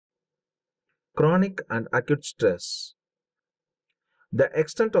Chronic and acute stress. The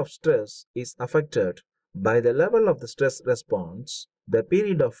extent of stress is affected by the level of the stress response, the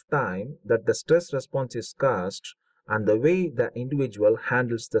period of time that the stress response is caused, and the way the individual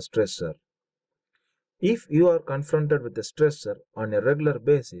handles the stressor. If you are confronted with a stressor on a regular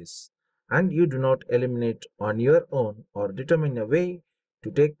basis and you do not eliminate on your own or determine a way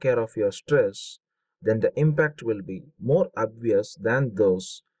to take care of your stress, then the impact will be more obvious than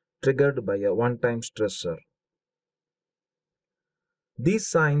those triggered by a one time stressor. These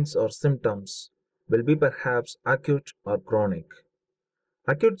signs or symptoms will be perhaps acute or chronic.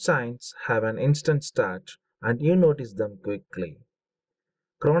 Acute signs have an instant start and you notice them quickly.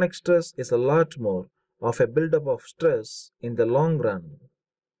 Chronic stress is a lot more of a buildup of stress in the long run.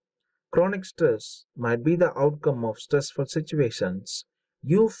 Chronic stress might be the outcome of stressful situations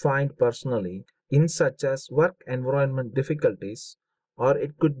you find personally in such as work environment difficulties, or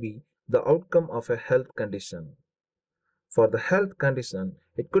it could be the outcome of a health condition. For the health condition,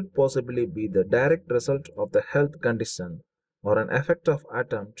 it could possibly be the direct result of the health condition or an effect of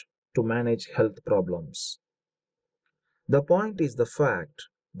attempt to manage health problems. The point is the fact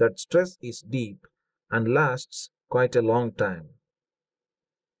that stress is deep and lasts quite a long time.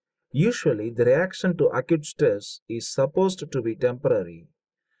 Usually, the reaction to acute stress is supposed to be temporary.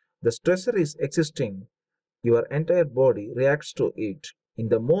 The stressor is existing, your entire body reacts to it in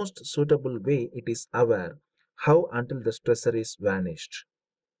the most suitable way it is aware how until the stressor is vanished.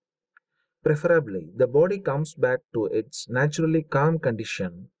 Preferably, the body comes back to its naturally calm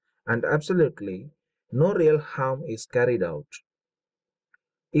condition and absolutely no real harm is carried out.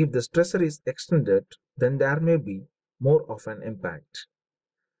 If the stressor is extended, then there may be more of an impact.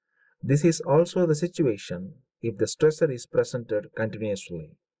 This is also the situation if the stressor is presented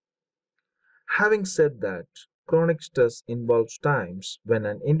continuously. Having said that, chronic stress involves times when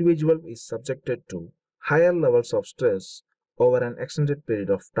an individual is subjected to higher levels of stress over an extended period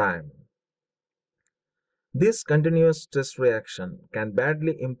of time. This continuous stress reaction can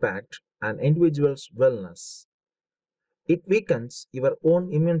badly impact an individual's wellness. It weakens your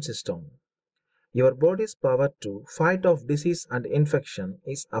own immune system. Your body's power to fight off disease and infection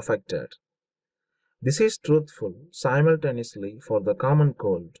is affected. This is truthful simultaneously for the common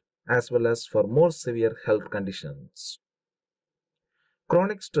cold as well as for more severe health conditions.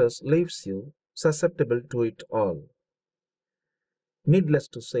 Chronic stress leaves you susceptible to it all. Needless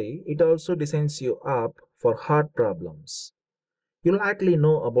to say, it also designs you up for heart problems. You likely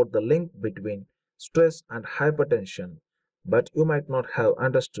know about the link between stress and hypertension, but you might not have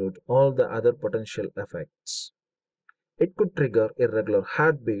understood all the other potential effects. It could trigger irregular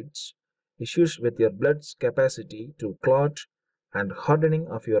heartbeats, issues with your blood's capacity to clot, and hardening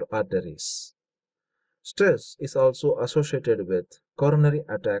of your arteries. Stress is also associated with coronary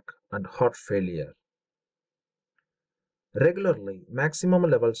attack and heart failure. Regularly, maximum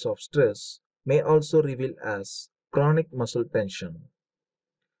levels of stress may also reveal as chronic muscle tension.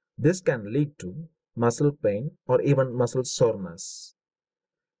 This can lead to muscle pain or even muscle soreness.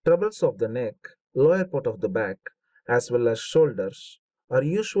 Troubles of the neck, lower part of the back, as well as shoulders are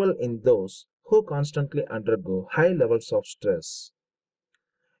usual in those who constantly undergo high levels of stress.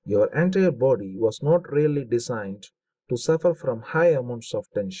 Your entire body was not really designed to suffer from high amounts of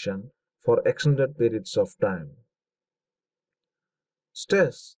tension for extended periods of time.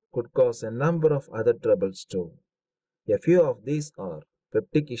 Stress could cause a number of other troubles too. A few of these are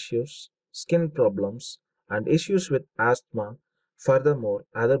peptic issues, skin problems, and issues with asthma, furthermore,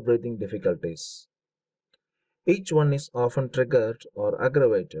 other breathing difficulties. Each one is often triggered or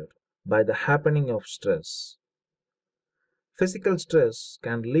aggravated by the happening of stress. Physical stress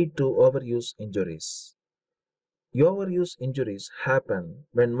can lead to overuse injuries. Overuse injuries happen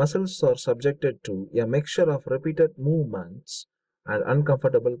when muscles are subjected to a mixture of repeated movements and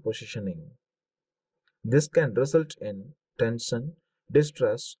uncomfortable positioning. This can result in tension,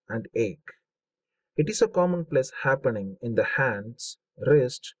 distress, and ache. It is a commonplace happening in the hands,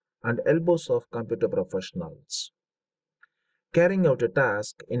 wrists, and elbows of computer professionals. Carrying out a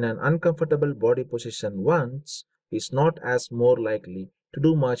task in an uncomfortable body position once is not as more likely to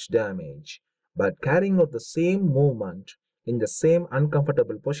do much damage, but carrying out the same movement in the same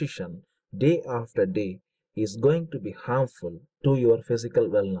uncomfortable position day after day is going to be harmful to your physical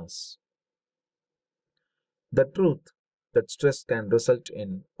wellness. The truth that stress can result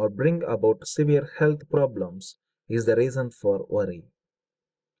in or bring about severe health problems is the reason for worry.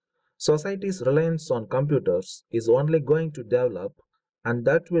 Society's reliance on computers is only going to develop, and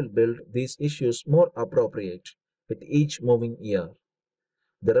that will build these issues more appropriate with each moving year.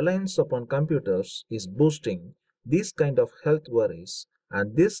 The reliance upon computers is boosting these kind of health worries,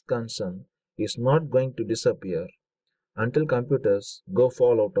 and this concern is not going to disappear until computers go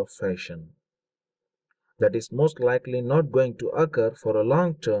fall out of fashion. That is most likely not going to occur for a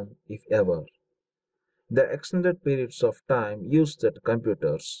long term, if ever. The extended periods of time used at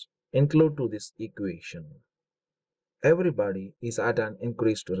computers include to this equation. Everybody is at an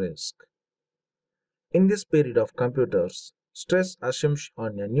increased risk. In this period of computers, stress assumes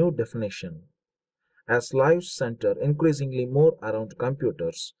on a new definition. As lives center increasingly more around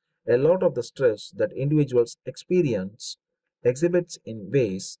computers, a lot of the stress that individuals experience exhibits in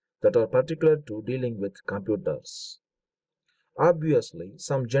ways that are particular to dealing with computers. Obviously,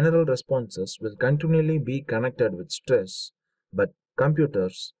 some general responses will continually be connected with stress, but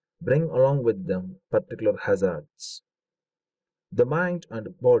computers bring along with them particular hazards. The mind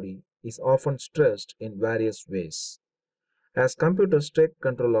and body is often stressed in various ways. As computers take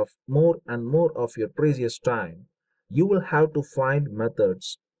control of more and more of your precious time, you will have to find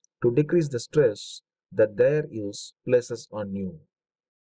methods to decrease the stress that their use places on you.